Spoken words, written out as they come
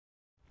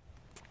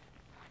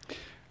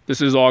This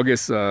is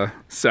August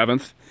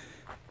 7th,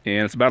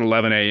 and it's about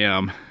 11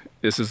 a.m.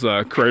 This is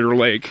Crater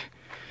Lake,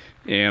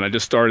 and I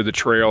just started the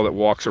trail that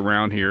walks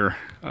around here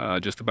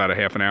just about a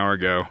half an hour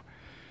ago.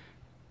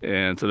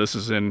 And so this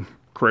is in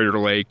Crater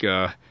Lake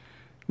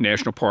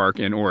National Park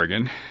in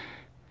Oregon.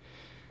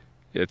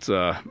 It's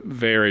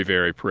very,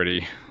 very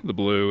pretty. The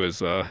blue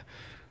is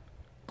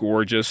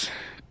gorgeous.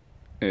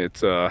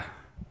 It's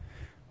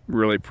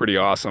really pretty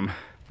awesome.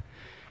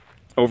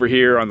 Over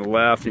here on the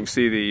left, you can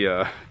see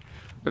the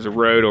there's a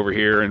road over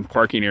here and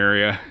parking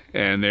area,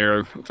 and there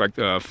looks like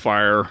the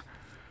fire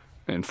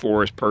and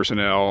forest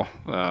personnel.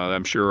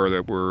 I'm sure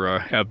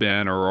that have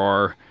been or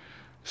are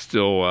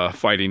still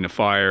fighting the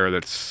fire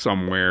that's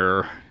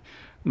somewhere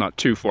not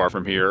too far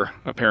from here.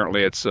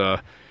 Apparently it's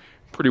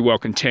pretty well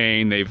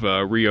contained. They've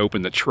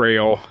reopened the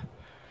trail,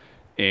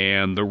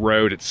 and the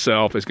road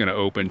itself is going to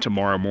open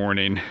tomorrow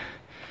morning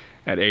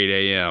at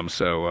 8 a.m.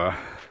 So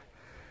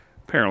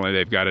apparently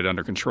they've got it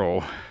under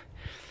control.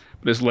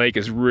 This lake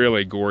is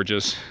really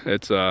gorgeous.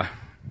 It's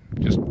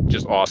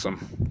just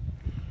awesome.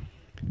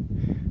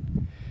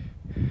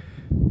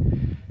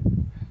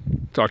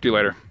 Talk to you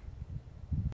later.